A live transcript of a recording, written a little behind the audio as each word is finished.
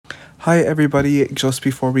Hi everybody, just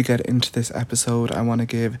before we get into this episode, I want to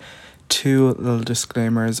give two little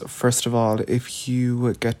disclaimers. First of all, if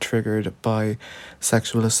you get triggered by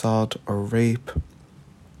sexual assault or rape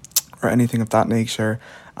or anything of that nature,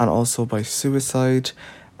 and also by suicide,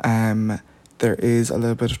 there is a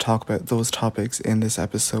little bit of talk about those topics in this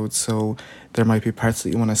episode, so there might be parts that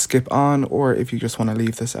you want to skip on, or if you just want to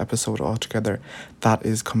leave this episode altogether, that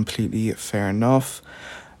is completely fair enough.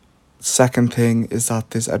 Second thing is that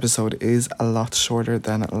this episode is a lot shorter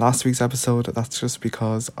than last week's episode. That's just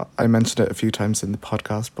because I mentioned it a few times in the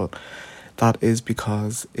podcast, but that is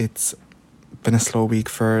because it's been a slow week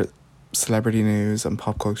for celebrity news and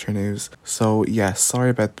pop culture news. So yeah, sorry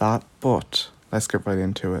about that, but let's get right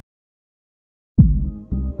into it.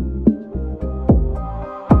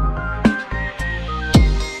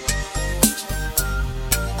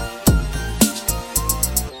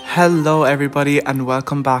 Hello everybody and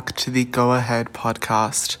welcome back to the Go Ahead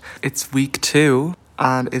podcast. It's week 2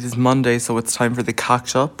 and it is Monday, so it's time for the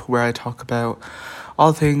catch up where I talk about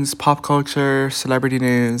all things pop culture, celebrity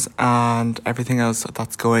news and everything else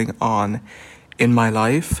that's going on in my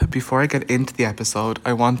life. Before I get into the episode,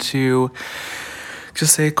 I want to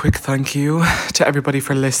just say a quick thank you to everybody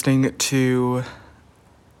for listening to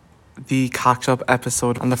the catch-up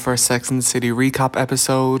episode and the first Sex and the City recap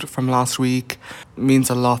episode from last week. It means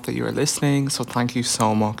a lot that you are listening, so thank you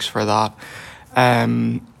so much for that.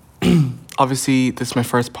 Obviously, this is my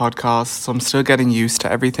first podcast, so I'm still getting used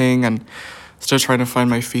to everything and still trying to find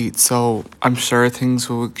my feet, so I'm sure things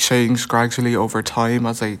will change gradually over time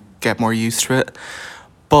as I get more used to it.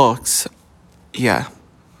 But, yeah,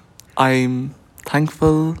 I'm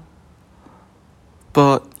thankful.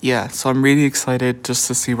 But yeah, so I'm really excited just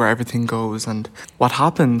to see where everything goes and what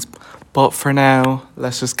happens. But for now,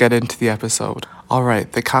 let's just get into the episode.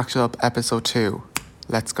 Alright, the catch up episode 2.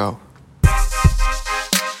 Let's go.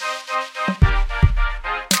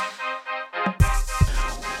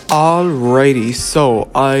 Alrighty, so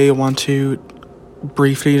I want to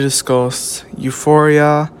briefly discuss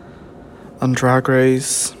Euphoria and Drag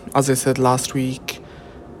Race. As I said last week,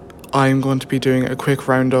 I'm going to be doing a quick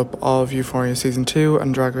roundup of Euphoria Season 2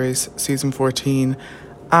 and Drag Race Season 14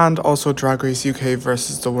 and also Drag Race UK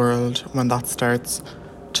versus the World when that starts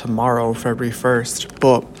tomorrow, February 1st.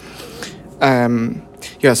 But,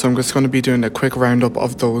 so I'm just going to be doing a quick roundup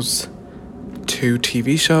of those 2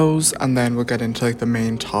 TV shows and then we'll get into the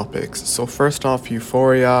main topics. So first off,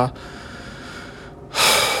 Euphoria.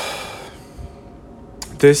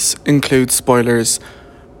 This includes spoilers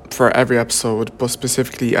for every episode, but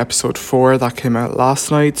specifically episode 4 that came out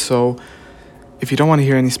last night, so if you don't want to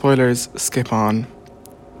hear any spoilers, skip on,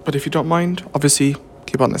 but if you don't mind, obviously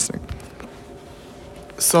keep on listening.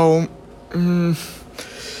 So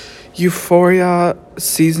Euphoria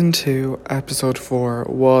Season 2 episode 4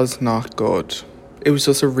 was not good. It was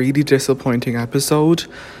just a really disappointing episode.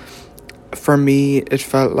 For me, it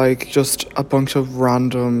felt like just a bunch of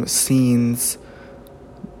random scenes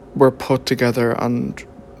were put together and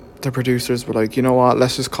the producers were like, you know what,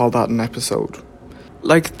 let's just call that an episode.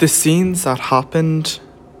 Like, the scenes that happened,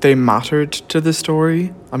 they mattered to the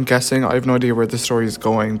story. I'm guessing, I have no idea where the story is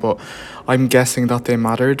going, but I'm guessing that they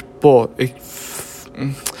mattered. But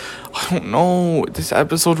I don't know, this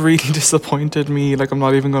episode really disappointed me. Like, I'm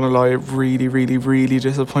not even gonna lie, it really, really, really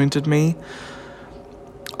disappointed me.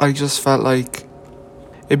 I just felt like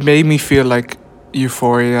it made me feel like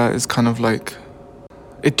Euphoria is kind of like,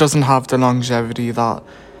 it doesn't have the longevity that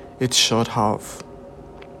it should have.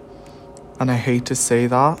 And I hate to say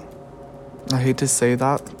that,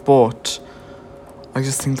 but I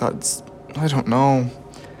just think that's, I don't know,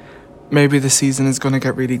 maybe the season is going to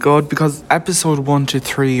get really good because episode 1 to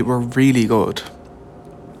 3 were really good.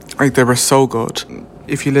 Like, they were so good.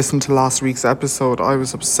 If you listen to last week's episode, I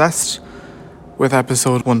was obsessed with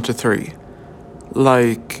episode 1 to 3.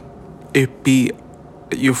 Like, it beat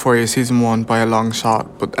Euphoria season 1 by a long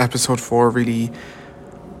shot, but episode 4 really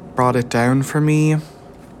brought it down for me.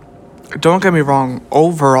 Don't get me wrong,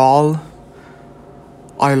 overall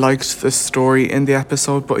I liked the story in the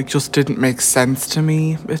episode, but it just didn't make sense to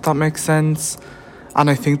me, if that makes sense. And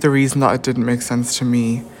I think the reason that it didn't make sense to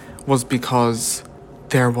me was because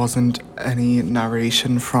there wasn't any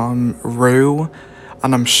narration from Rue,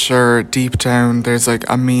 and I'm sure deep down there's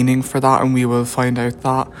a meaning for that and we will find out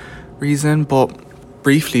that reason. But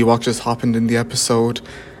briefly, what just happened in the episode,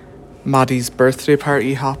 Maddie's birthday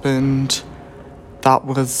party happened. That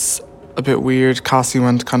was a bit weird. Cassie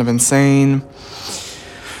went kind of insane.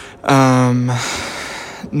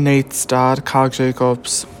 Nate's dad, Cal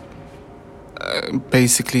Jacobs,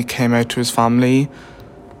 basically came out to his family.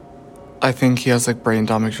 I think he has brain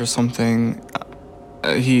damage or something.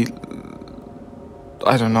 He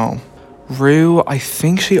I don't know. Rue, I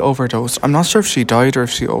think she overdosed. I'm not sure if she died or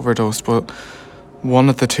if she overdosed, but one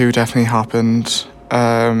of the two definitely happened.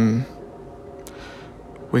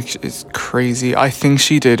 Which is crazy. I think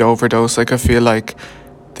she did overdose. Like, I feel like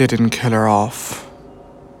they didn't kill her off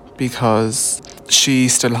because she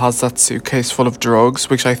still has that suitcase full of drugs,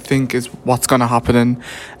 which I think is what's going to happen in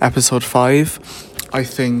episode 5. I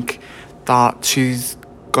think that she's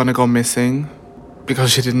going to go missing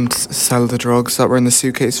because she didn't sell the drugs that were in the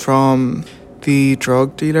suitcase from the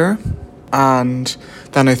drug dealer. And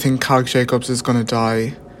then I think Cag Jacobs is going to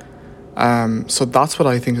die. So that's what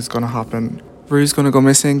I think is going to happen. Rue's going to go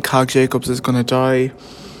missing, Cag Jacobs is going to die,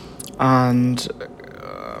 and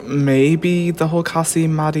maybe the whole Cassie,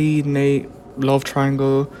 Maddie, Nate love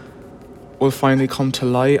triangle will finally come to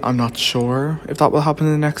light. I'm not sure if that will happen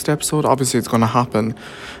in the next episode. Obviously, it's going to happen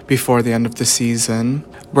before the end of the season.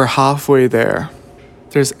 We're halfway there.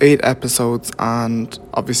 There's 8 episodes, and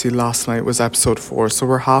obviously last night was episode 4, so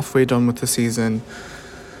we're halfway done with the season.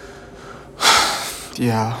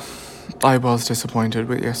 Yeah. I was disappointed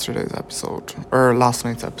with yesterday's episode, or last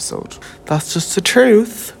night's episode. That's just the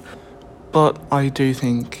truth. But I do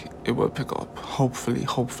think it will pick up. Hopefully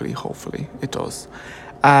it does.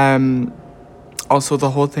 Also,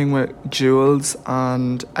 the whole thing with Jules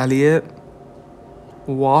and Elliot.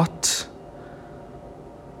 What?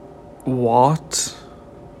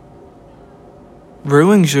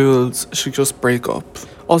 Rue and Jules should just break up.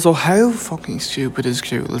 Also, how fucking stupid is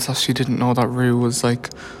Jules that she didn't know that Rue was, like,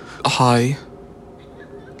 high?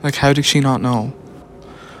 Like, how did she not know?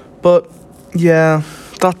 But, yeah,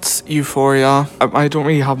 that's Euphoria. I don't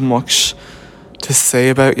really have much to say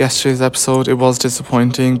about yesterday's episode. It was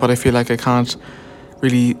disappointing, but I feel like I can't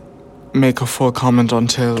really make a full comment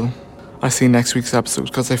until I see next week's episode,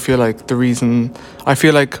 because I feel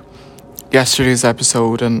like yesterday's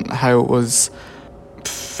episode and how it was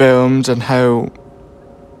filmed and how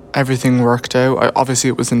everything worked out, obviously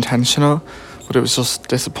it was intentional, but it was just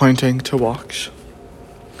disappointing to watch.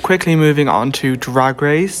 Quickly moving on to Drag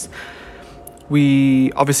Race.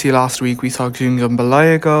 Obviously last week we saw June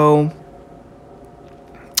Jambalaya go.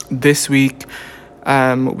 This week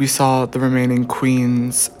we saw the remaining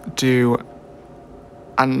queens do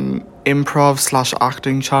an improv /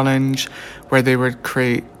 acting challenge where they would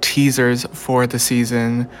create teasers for the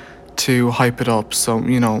season to hype it up. So,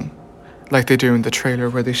 you know, like they do in the trailer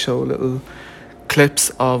where they show little clips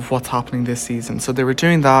of what's happening this season. So they were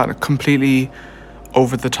doing that completely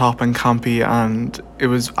over the top and campy, and it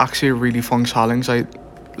was actually a really fun challenge. I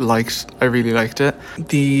really liked it.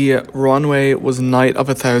 The runway was Night of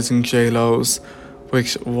 1,000 JLos,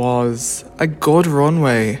 which was a good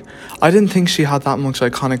runway. I didn't think she had that much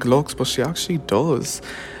iconic looks, but she actually does.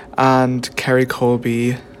 And Kerry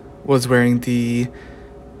Colby was wearing the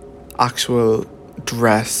actual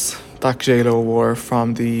dress that JLo wore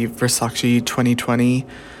from the Versace 2020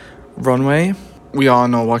 runway. We all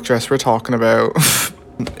know what dress we're talking about.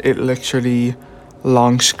 It literally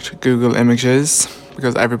launched Google Images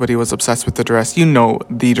because everybody was obsessed with the dress. You know,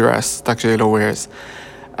 the dress that JLo wears.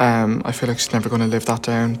 I feel like she's never going to live that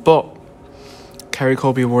down. But Kerry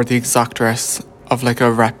Colby wore the exact dress of like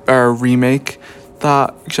a remake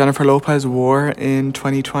that Jennifer Lopez wore in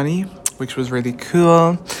 2020, which was really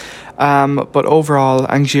cool. But overall,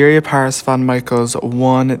 Angeria Paris Van Michaels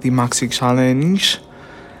won the Maxi Challenge.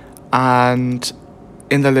 And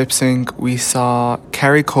in the lip sync, we saw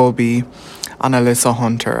Kerry Colby and Alyssa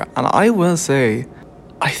Hunter. And I will say,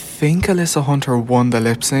 I think Alyssa Hunter won the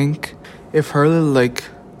lip sync. If her little like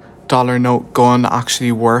dollar note gun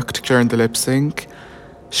actually worked during the lip sync,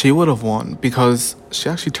 she would have won because she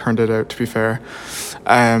actually turned it out, to be fair.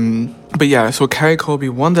 But yeah, so Kerry Colby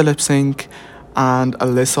won the lip sync, and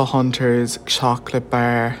Alyssa Hunter's chocolate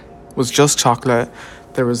bar was just chocolate.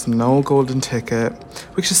 There was no golden ticket,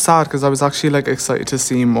 which is sad because I was actually like excited to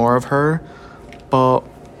see more of her. But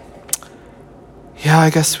yeah, I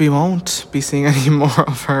guess we won't be seeing any more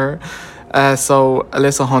of her. So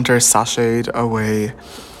Alyssa Hunter sashayed away.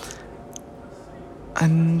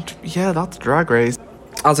 And yeah, that's Drag Race.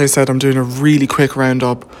 As I said, I'm doing a really quick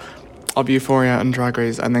roundup of Euphoria and Drag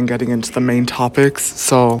Race and then getting into the main topics.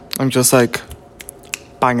 So I'm just like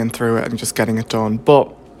banging through it and just getting it done.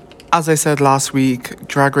 But as I said last week,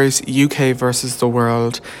 Drag Race UK versus the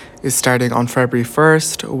World is starting on February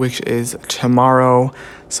 1st, which is tomorrow.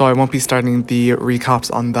 So I won't be starting the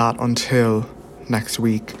recaps on that until next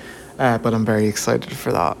week. But I'm very excited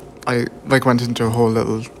for that. I went into a whole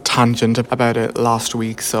little tangent about it last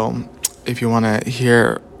week. So if you want to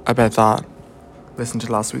hear about that, listen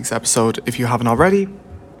to last week's episode if you haven't already.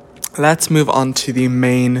 Let's move on to the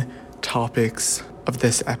main topics of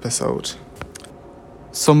this episode.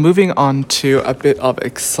 So moving on to a bit of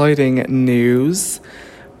exciting news.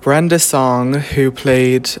 Brenda Song, who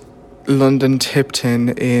played London Tipton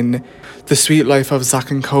in The Sweet Life of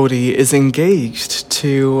Zack and Cody, is engaged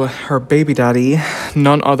to her baby daddy,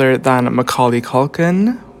 none other than Macaulay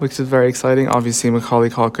Culkin, which is very exciting. Obviously, Macaulay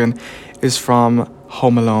Culkin is from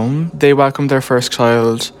Home Alone. They welcomed their first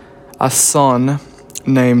child, a son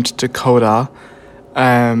named Dakota,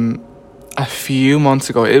 a few months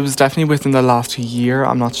ago. It was definitely within the last year.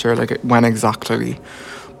 I'm not sure like when exactly.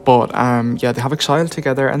 But yeah, they have a child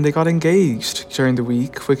together and they got engaged during the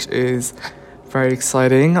week, which is very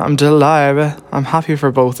exciting. I'm delighted. I'm happy for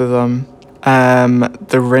both of them.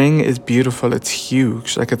 The ring is beautiful. It's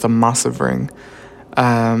huge. Like, it's a massive ring.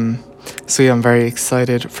 So yeah, I'm very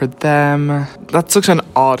excited for them. That's such an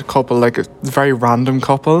odd couple, like a very random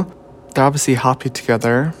couple. They're obviously happy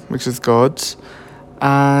together, which is good.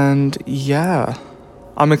 And yeah,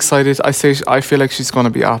 I'm excited. I feel like she's going to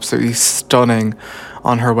be absolutely stunning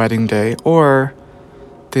on her wedding day. Or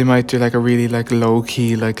they might do like a really like low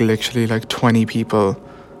key, like literally like 20 people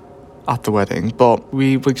at the wedding. But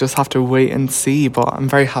we would just have to wait and see. But I'm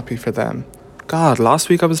very happy for them. God, last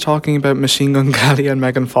week I was talking about Machine Gun Kelly and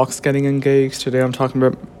Megan Fox getting engaged. Today I'm talking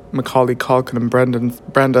about Macaulay Culkin and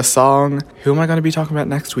Brenda Song. Who am I going to be talking about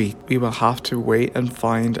next week? We will have to wait and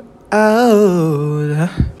find out.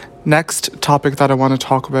 Next topic that I want to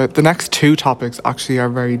talk about, the next two topics actually are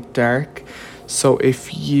very dark. So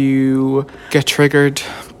if you get triggered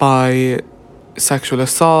by sexual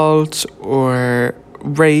assault or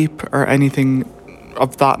rape or anything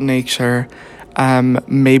of that nature,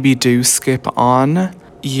 maybe do skip on.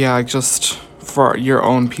 Yeah, just for your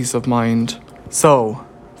own peace of mind. So,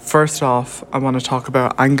 first off, I want to talk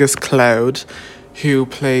about Angus Cloud, who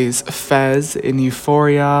plays Fez in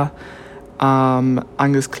Euphoria.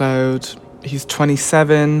 Angus Cloud, he's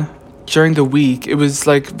 27. During the week, it was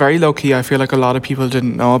like very low-key. I feel like a lot of people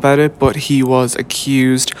didn't know about it, but he was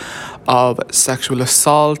accused of sexual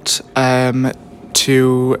assault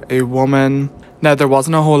to a woman. Now, there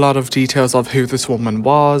wasn't a whole lot of details of who this woman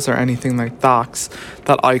was or anything like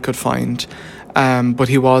that I could find. But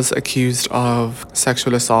he was accused of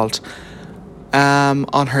sexual assault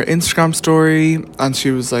on her Instagram story, and she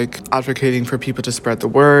was like advocating for people to spread the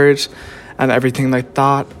word and everything like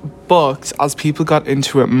that. But as people got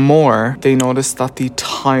into it more, they noticed that the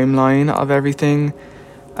timeline of everything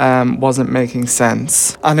wasn't making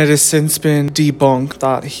sense. And it has since been debunked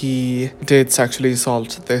that he did sexually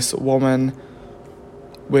assault this woman,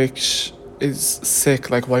 which is sick.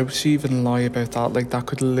 Like, why would she even lie about that? Like, that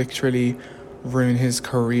could literally ruin his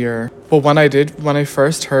career. But when I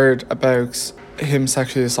first heard about him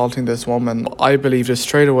sexually assaulting this woman, I believed it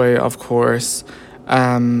straight away, of course.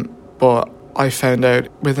 But I found out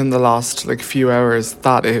within the last like few hours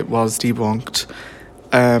that it was debunked.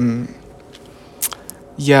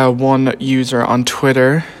 Yeah, one user on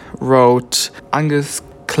Twitter wrote, Angus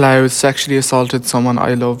Cloud sexually assaulted someone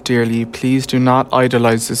I love dearly. Please do not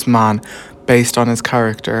idolize this man based on his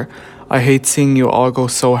character. I hate seeing you all go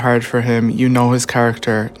so hard for him. You know his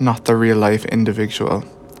character, not the real life individual.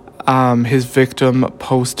 His victim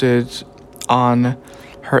posted on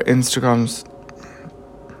her Instagram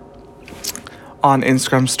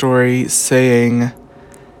story saying,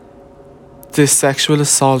 this sexual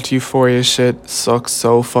assault euphoria shit sucks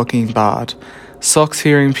so fucking bad. Sucks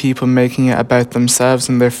hearing people making it about themselves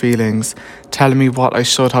and their feelings, telling me what I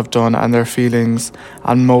should have done and their feelings,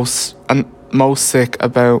 and most sick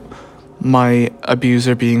about my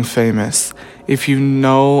abuser being famous. If you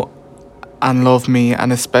know and love me,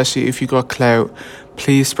 and especially if you got clout,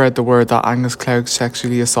 please spread the word that Angus Cloud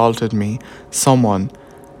sexually assaulted me. Someone.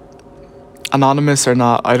 Anonymous or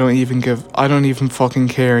not, I don't even fucking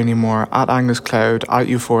care anymore. At Angus Cloud, at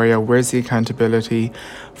Euphoria, where's the accountability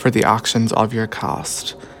for the actions of your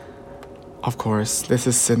cast? Of course, this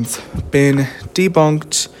has since been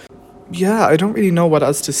debunked. Yeah, I don't really know what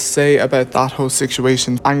else to say about that whole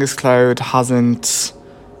situation. Angus Cloud hasn't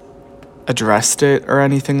addressed it or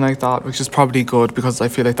anything like that, which is probably good, because I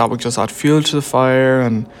feel like that would just add fuel to the fire,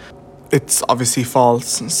 and it's obviously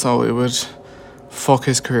false, so it would fuck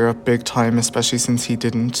his career up big time, especially since he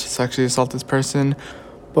didn't sexually assault this person.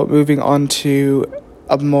 But moving on to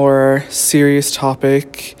a more serious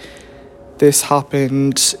topic, this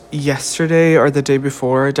happened yesterday or the day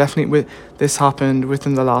before. This happened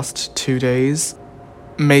within the last 2 days.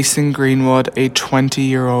 Mason Greenwood, a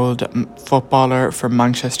 20-year-old footballer for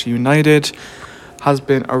Manchester United, has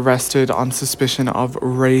been arrested on suspicion of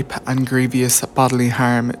rape and grievous bodily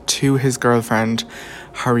harm to his girlfriend,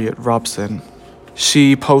 Harriet Robson.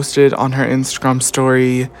 She posted on her Instagram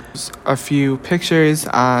story a few pictures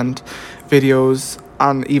and videos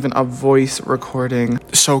and even a voice recording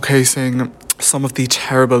showcasing some of the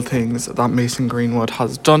terrible things that Mason Greenwood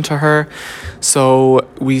has done to her. So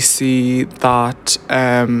we see that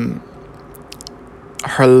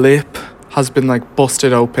her lip has been like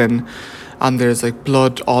busted open, and there's like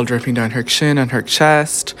blood all dripping down her chin and her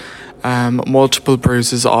chest, multiple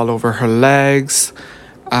bruises all over her legs,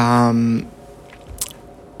 and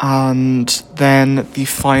then the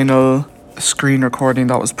final screen recording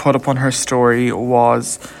that was put up on her story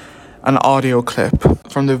was an audio clip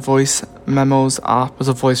from the voice memos app. It was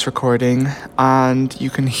a voice recording, and you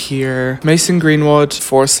can hear Mason Greenwood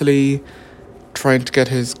forcefully trying to get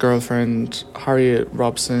his girlfriend Harriet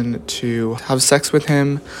Robson to have sex with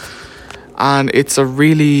him, and it's a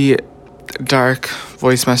really dark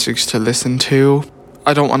voice message to listen to.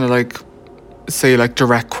 I don't want to like say like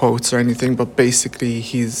direct quotes or anything, but basically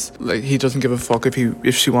he's like, he doesn't give a fuck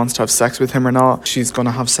if she wants to have sex with him or not. She's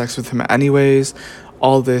gonna have sex with him anyways,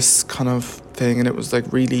 all this kind of thing. And it was like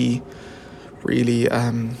really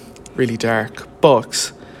dark.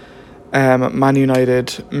 But Man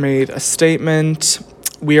United made a statement.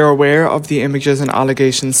 We are aware of the images and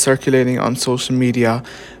allegations circulating on social media.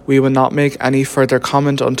 We will not make any further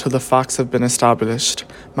comment until the facts have been established.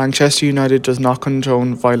 Manchester United does not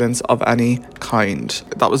condone violence of any kind.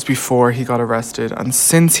 That was before he got arrested. And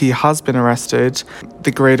since he has been arrested,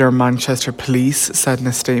 the Greater Manchester Police said in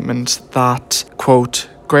a statement that, quote,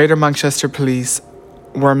 Greater Manchester Police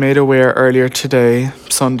were made aware earlier today,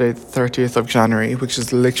 Sunday, 30th of January, which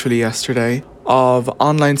is literally yesterday, of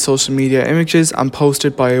online social media images and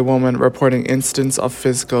posted by a woman reporting incidents of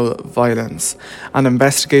physical violence. An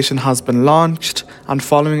investigation has been launched, and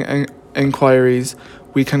following inquiries,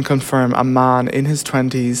 we can confirm a man in his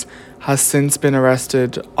 20s has since been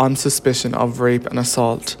arrested on suspicion of rape and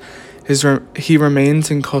assault. He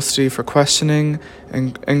remains in custody for questioning,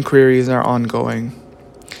 and inquiries are ongoing.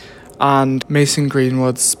 And Mason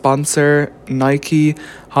Greenwood's sponsor, Nike,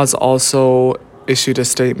 has also issued a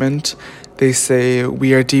statement. They say,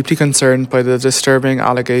 we are deeply concerned by the disturbing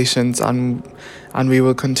allegations, and we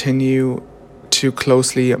will continue to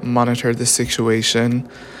closely monitor the situation.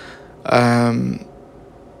 Yeah,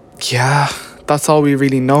 that's all we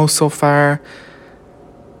really know so far.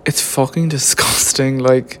 It's fucking disgusting.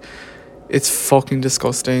 Like, it's fucking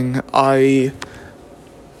disgusting.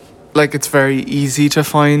 It's very easy to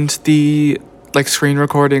find the screen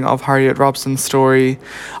recording of Harriet Robson's story.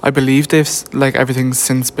 I believe everything's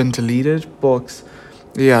since been deleted, but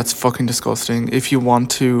yeah, it's fucking disgusting. If you want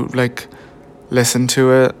to listen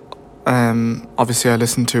to it, obviously I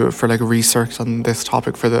listened to it for research on this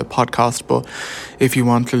topic for the podcast, but if you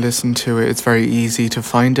want to listen to it, it's very easy to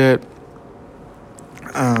find it.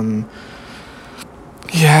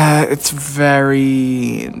 Yeah, it's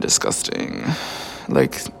very disgusting.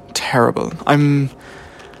 Terrible. I'm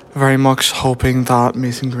very much hoping that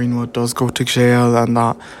Mason Greenwood does go to jail, and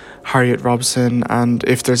that Harriet Robson, and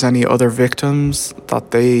if there's any other victims,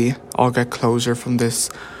 that they all get closure from this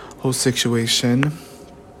whole situation.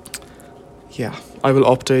 Yeah, I will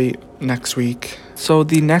update next week. So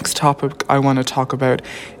the next topic I want to talk about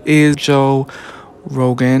is Joe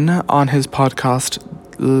Rogan. On his podcast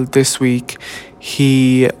this week,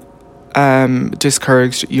 he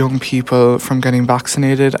discouraged young people from getting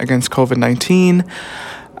vaccinated against COVID-19,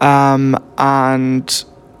 and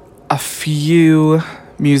a few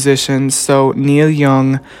musicians, so Neil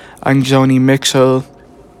Young and Joni Mitchell,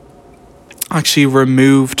 actually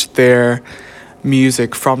removed their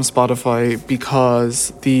music from Spotify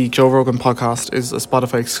because the Joe Rogan podcast is a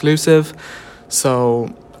Spotify exclusive.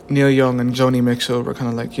 So Neil Young and Joni Mitchell were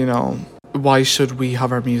kind of why should we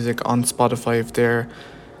have our music on Spotify if they're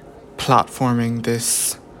platforming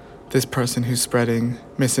this person who's spreading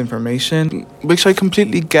misinformation, which I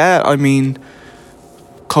completely get. I mean,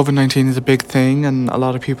 COVID-19 is a big thing, and a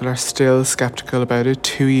lot of people are still skeptical about it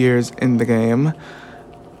 2 years in the game.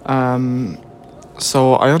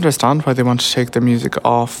 So I understand why they want to take their music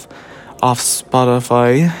off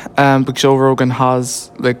Spotify. But Joe Rogan has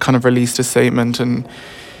kind of released a statement, and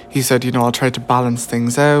he said, I'll try to balance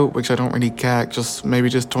things out, which I don't really get. Just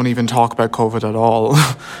don't even talk about COVID at all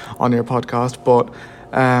on your podcast. But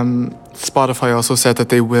Spotify also said that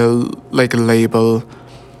they will label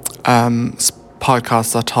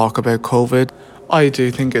podcasts that talk about COVID. I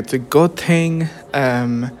do think it's a good thing,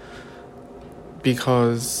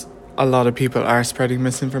 because a lot of people are spreading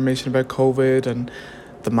misinformation about COVID and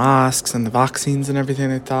the masks and the vaccines and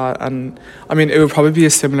everything like that. And I mean, it would probably be a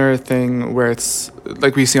similar thing where it's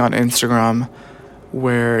like we see on Instagram,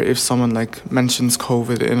 where if someone mentions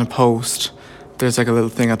COVID in a post, there's like a little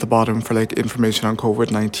thing at the bottom for like information on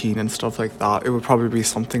COVID-19 and stuff like that. It would probably be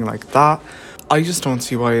something like that. I just don't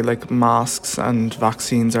see why like masks and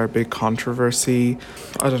vaccines are a big controversy.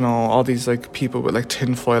 I don't know, all these like people with like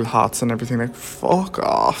tinfoil hats and everything, like fuck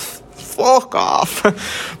off.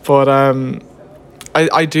 But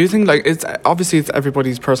I do think like it's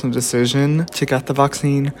everybody's personal decision to get the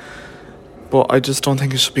vaccine, but I just don't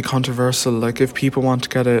think it should be controversial. Like if people want to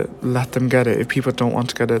get it, let them get it. If people don't want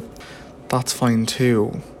to get it, that's fine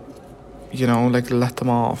too. You know, like let them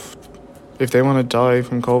off. If they want to die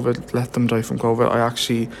from COVID, let them die from COVID. I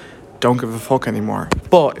actually don't give a fuck anymore.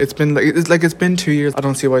 But it's been it's been 2 years. I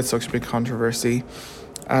don't see why it's such a big controversy.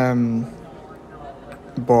 But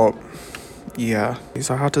yeah,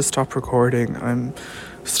 so I had to stop recording. I'm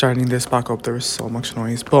starting this back up. There was so much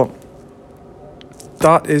noise. But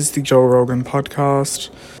that is the Joe Rogan podcast.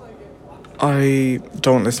 I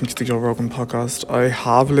don't listen to the Joe Rogan podcast. I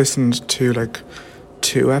have listened to like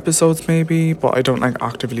 2 episodes maybe, but I don't like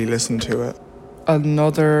actively listen to it.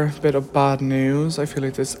 Another bit of bad news. I feel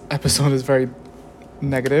like this episode is very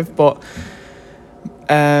negative, but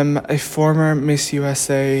a former Miss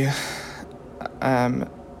USA,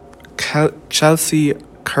 Chelsea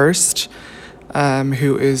Kirst,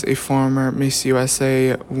 who is a former Miss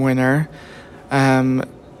USA winner,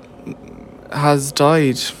 has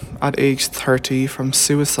died at age 30 from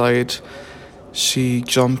suicide. She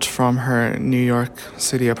jumped from her New York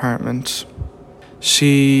City apartment.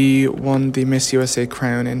 She won the Miss USA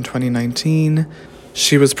crown in 2019.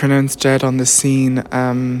 She was pronounced dead on the scene,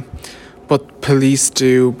 but police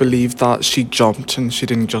do believe that she jumped and she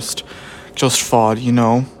didn't just fall, you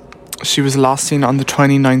know. She was last seen on the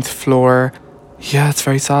 29th floor. Yeah, it's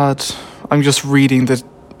very sad. I'm just reading the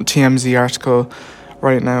TMZ article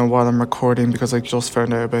right now while I'm recording because I just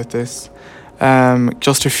found out about this.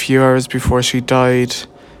 Just a few hours before she died,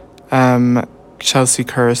 Chelsea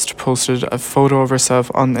Kirst posted a photo of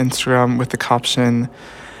herself on Instagram with the caption,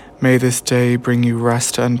 "May this day bring you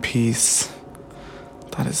rest and peace."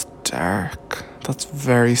 That is dark. That's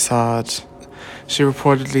very sad. She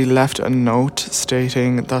reportedly left a note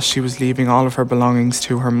stating that she was leaving all of her belongings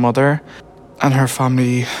to her mother, and her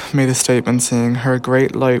family made a statement saying her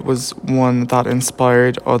great light was one that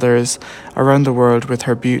inspired others around the world with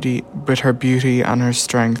her beauty and her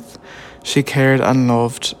strength. She cared and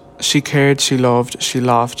loved. She cared, she loved, she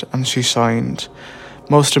laughed, and she shined.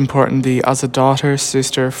 Most importantly, as a daughter,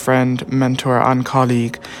 sister, friend, mentor, and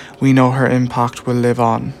colleague, we know her impact will live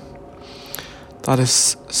on. That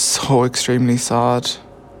is so extremely sad.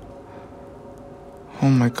 Oh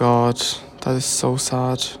my god, that is so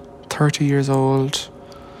sad. 30 years old.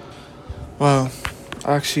 Wow,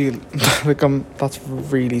 actually, that's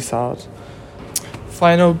really sad.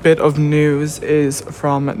 Final bit of news is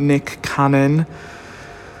from Nick Cannon.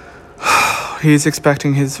 He's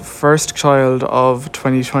expecting his first child of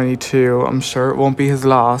 2022. I'm sure it won't be his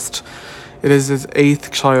last. It is his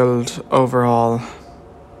 8th child overall.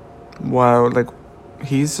 Wow, like,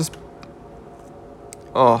 he's just...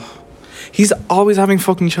 Oh. He's always having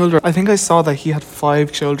fucking children. I think I saw that he had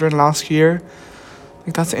 5 children last year.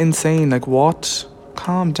 Like, that's insane. Like, what?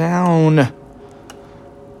 Calm down.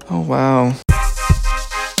 Oh, wow.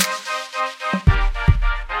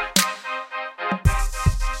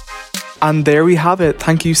 And there we have it.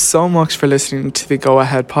 Thank you so much for listening to the Go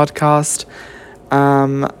Ahead podcast.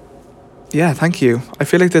 Yeah, thank you. I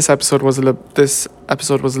feel like this episode was a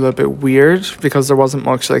little bit weird because there wasn't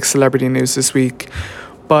much like celebrity news this week,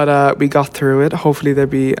 but we got through it. Hopefully there'll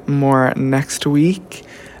be more next week.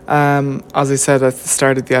 As I said at the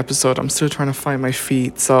start of the episode, I'm still trying to find my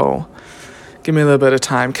feet, so give me a little bit of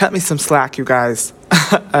time. Cut me some slack, you guys.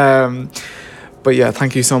 But yeah,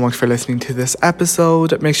 thank you so much for listening to this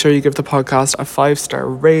episode. Make sure you give the podcast a 5-star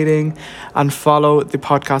rating and follow the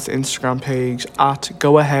podcast Instagram page at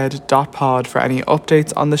goahead.pod for any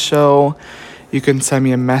updates on the show. You can send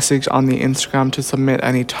me a message on the Instagram to submit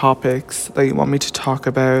any topics that you want me to talk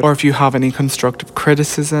about, or if you have any constructive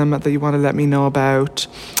criticism that you want to let me know about.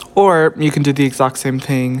 Or you can do the exact same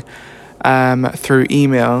thing through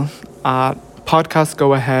email at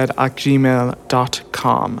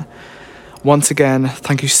podcastgoahead@gmail.com. Once again,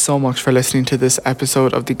 thank you so much for listening to this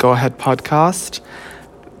episode of the Go Ahead podcast.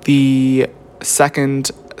 The second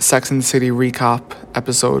Sex and the City recap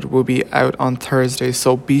episode will be out on Thursday,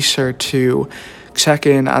 so be sure to check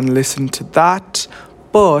in and listen to that.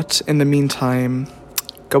 But in the meantime,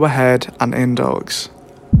 go ahead and indulge.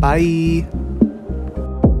 Bye.